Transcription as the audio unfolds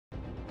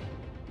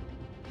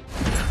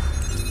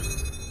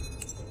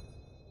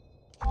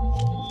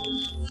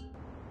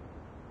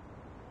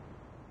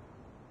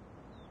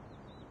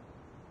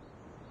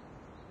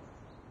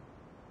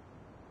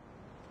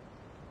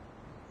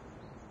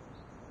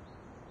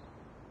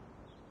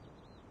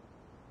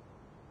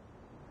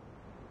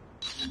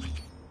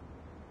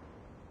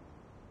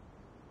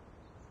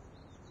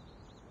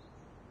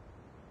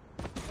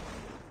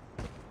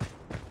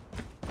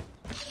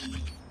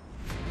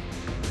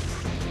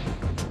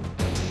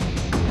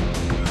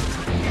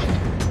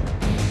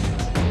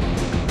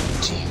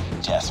Team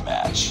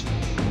deathmatch.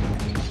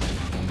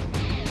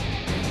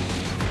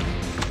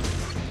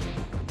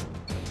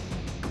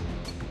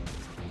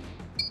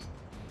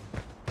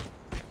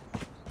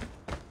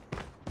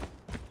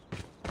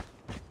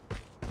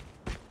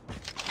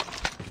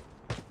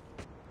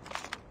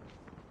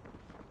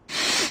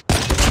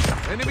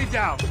 Enemy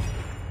down.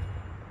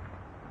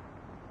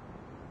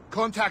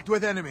 Contact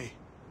with enemy.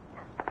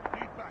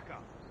 Need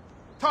backup.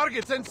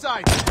 Targets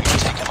inside. We've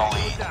taken the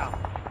lead. Down.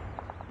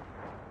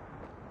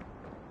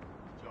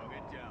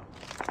 Target down.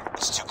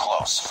 It's too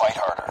close. Fight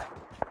harder.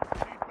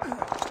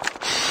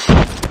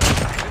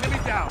 Enemy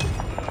down.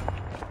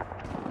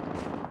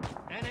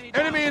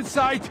 Enemy in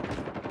sight.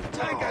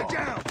 Tango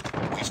down.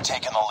 We've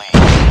taken the lead.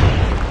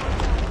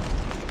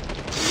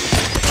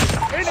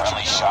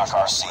 Friendly Shock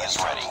RC is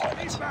ready.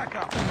 Need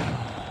backup.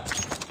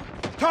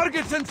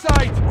 Targets in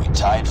sight. We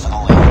tied for the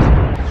lead.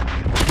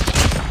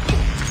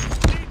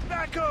 Need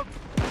backup.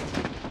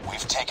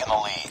 We've taken the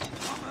lead.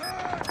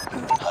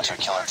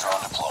 Hunter-killer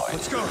drone deployed.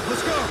 Let's go.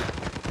 Let's go.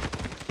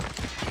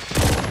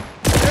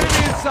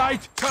 Enemy in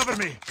sight. Cover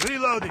me.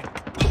 Reloading.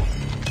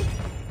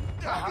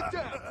 Target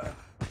down.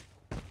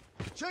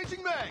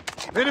 Changing mag.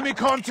 Enemy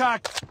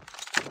contact.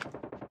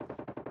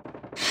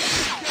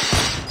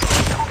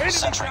 Enemy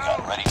Sentry down.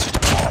 gun ready to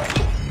deploy.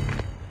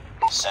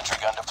 Sentry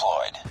gun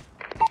deployed.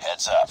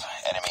 Heads up.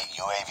 Enemy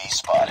UAV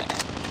spotted.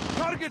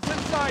 Targets in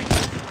sight.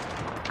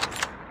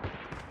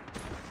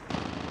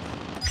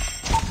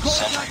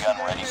 Sentry gun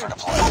ready for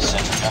deployment.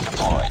 Sentry gun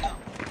deployed.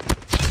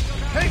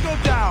 Tango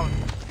down.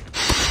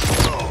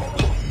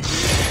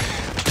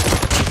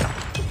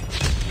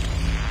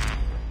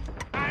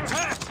 I'm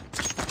hurt.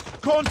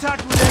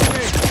 Contact with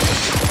enemy.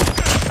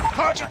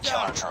 Target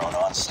Hunter-killer down. drone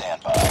on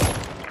standby.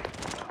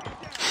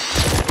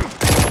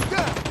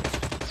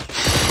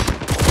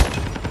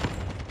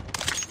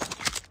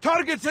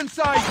 Targets in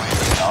sight.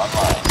 UAV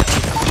online.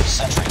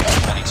 Sentry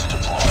gun ready to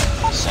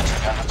deploy. Sentry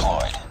gun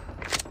deployed.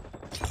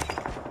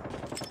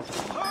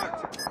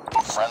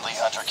 Friendly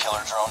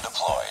hunter-killer drone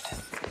deployed.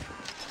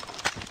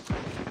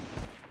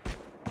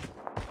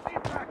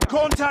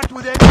 Contact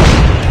with enemy.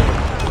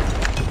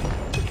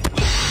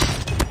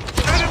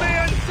 Enemy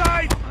in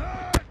sight.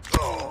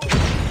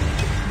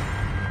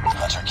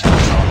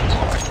 Hunter-killer drone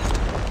deployed.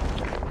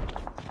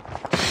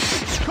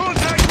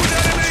 Contact with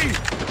enemy.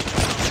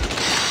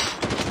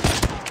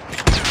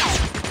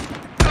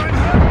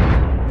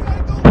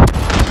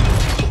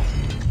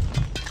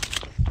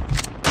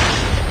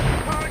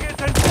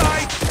 Targets in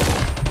sight.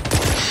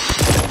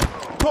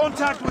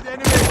 Contact with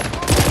enemy.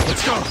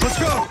 Let's go. Let's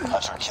go.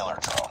 Hunter-killer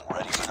drone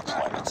ready for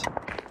deployment.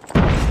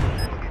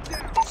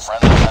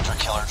 Friendly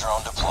hunter-killer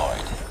drone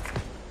deployed.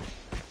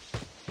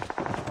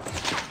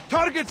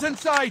 Targets in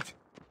sight.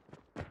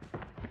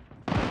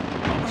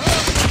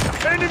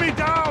 Enemy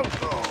down.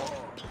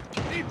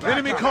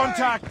 Enemy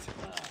contact.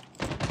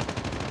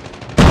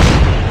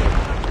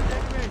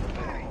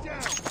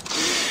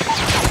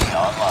 UAV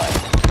online.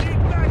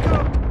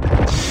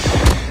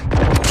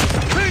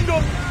 Bingo.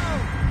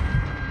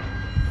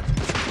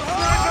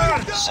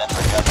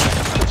 Sentry gun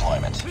ready for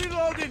deployment.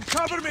 Reloading.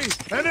 Cover me.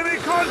 Enemy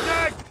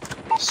contact.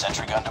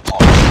 Sentry gun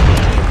deployed.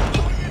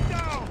 Target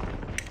down.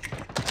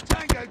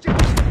 Tango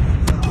down.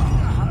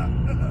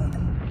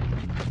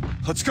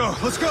 Let's go.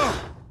 Let's go.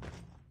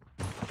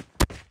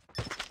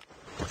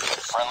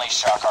 Friendly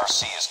Shock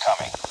RC is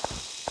coming.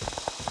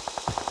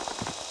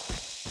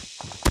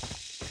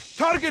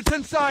 Targets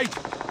in sight.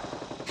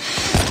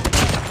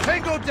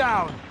 Tango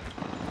down.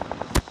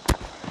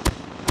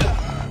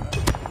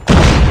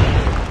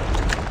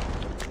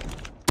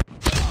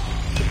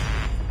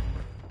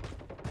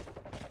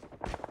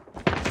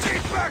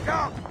 Take back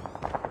up.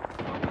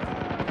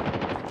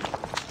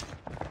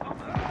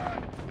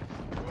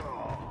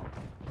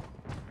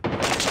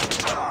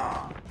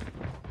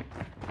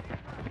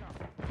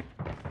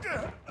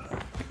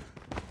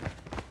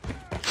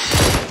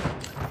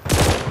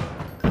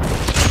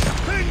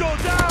 Tango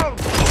down.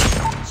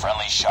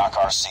 Friendly Shock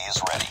RC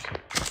is ready.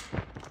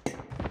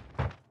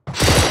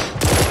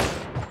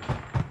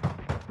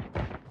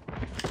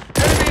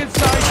 Enemy in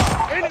sight.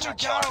 Enemy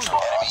Hunter-killer down.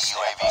 drone enemy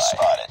UAV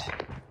spotted.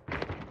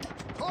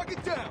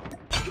 Target down.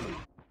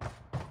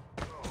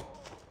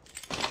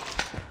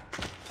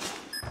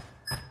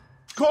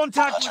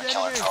 Contact with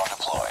Hunter-killer enemy. drone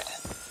deployed.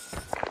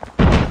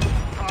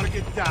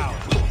 Target down.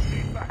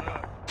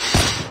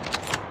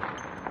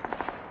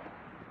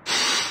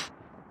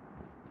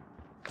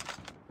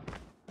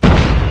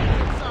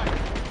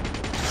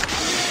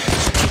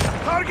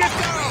 Target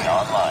down.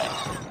 Online.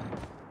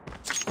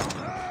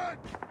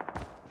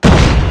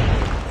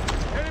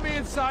 Enemy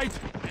in sight.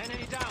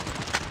 Enemy down.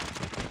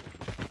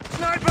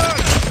 Sniper.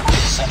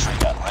 Sentry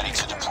gun ready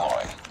to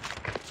deploy.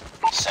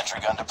 Sentry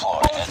gun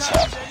deployed. Heads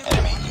up.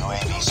 Enemy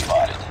UAV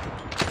spotted.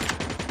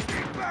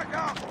 Back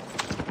up.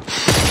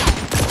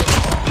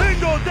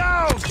 Bingo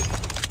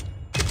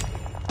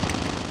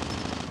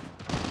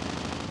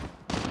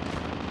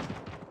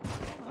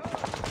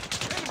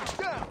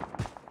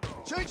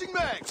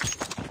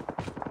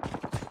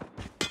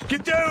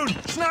Get down!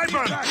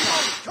 Sniper!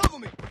 Cover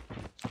me!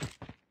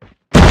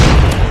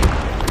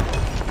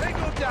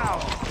 Tango down!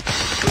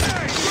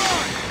 Grenade,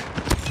 run!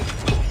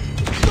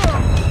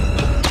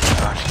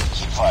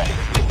 Keep fighting.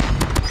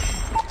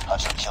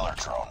 Hunter-killer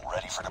drone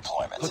ready for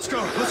deployment. Let's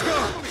go! Let's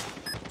go!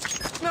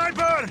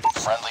 Sniper!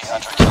 Friendly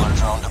hunter-killer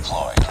drone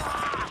deployed.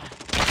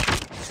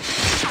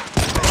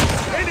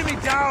 Enemy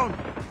down!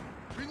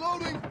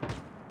 Reloading!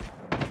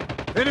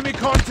 Enemy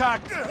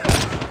contact!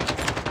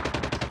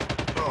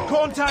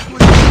 Contact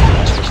with...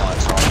 Hunter-killer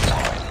drone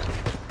deployed.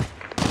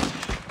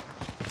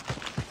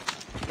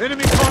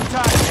 Enemy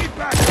contact! Keep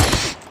back!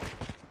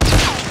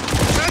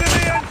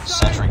 Enemy inside!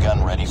 Sentry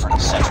gun ready for...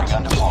 Sentry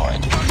gun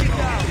deployed.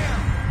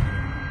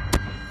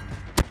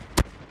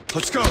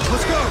 Let's go!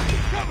 Let's go!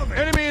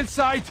 Enemy in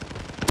sight!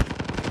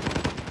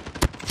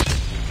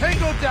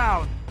 Tango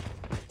down!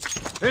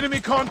 Enemy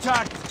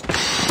contact!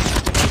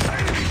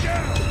 Enemy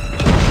down!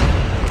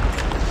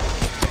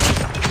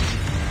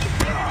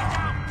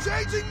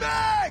 Changing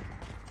mag!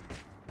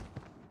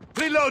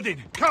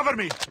 Reloading! Cover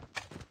me!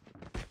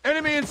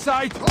 Enemy in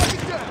sight!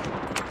 Target down!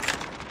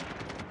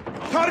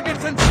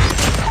 Targets in...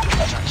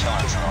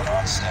 Hunter-killer drone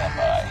on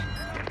standby.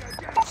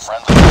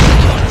 Friendly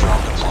hunter-killer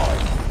drone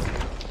deployed.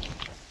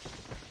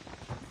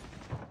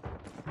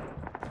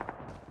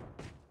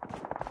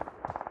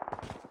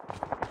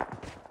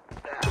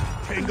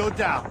 Tango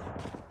down!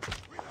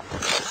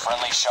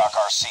 Friendly Shock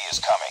RC is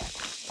coming.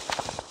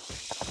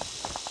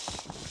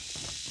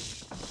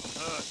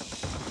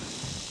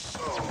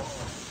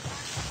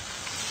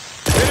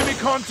 Enemy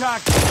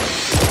contact!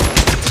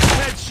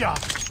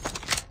 Headshot!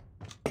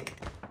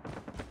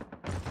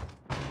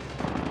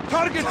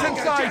 Targets in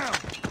sight!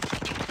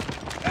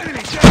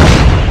 Enemy down!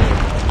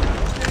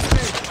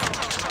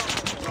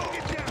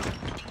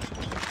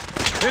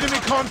 Enemy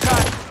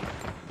contact!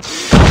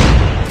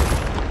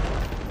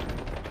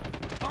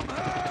 I'm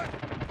hurt!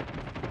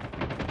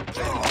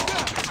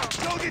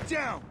 Don't get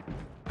down!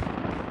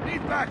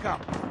 Need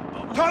backup!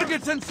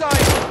 Targets in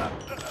sight!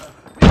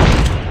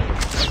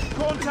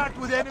 Contact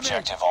with enemy!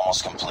 Objective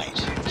almost complete.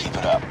 Keep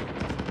it up.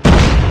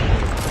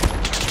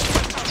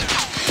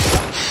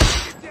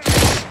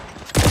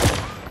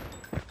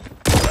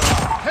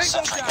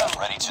 Sentry gun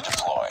ready to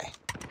deploy.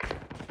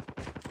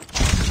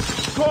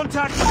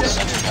 Contact with enemy!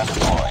 Sentry gun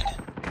deployed.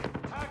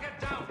 Target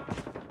down!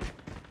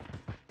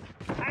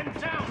 And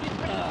down!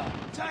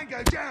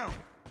 Tango down!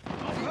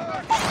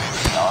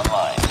 UAV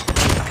online.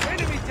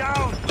 Enemy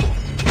down!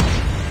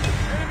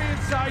 Enemy in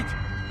sight!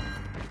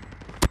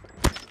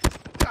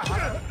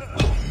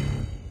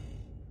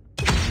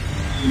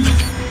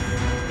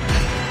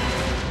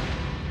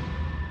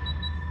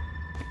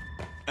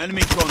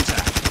 Enemy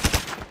contact!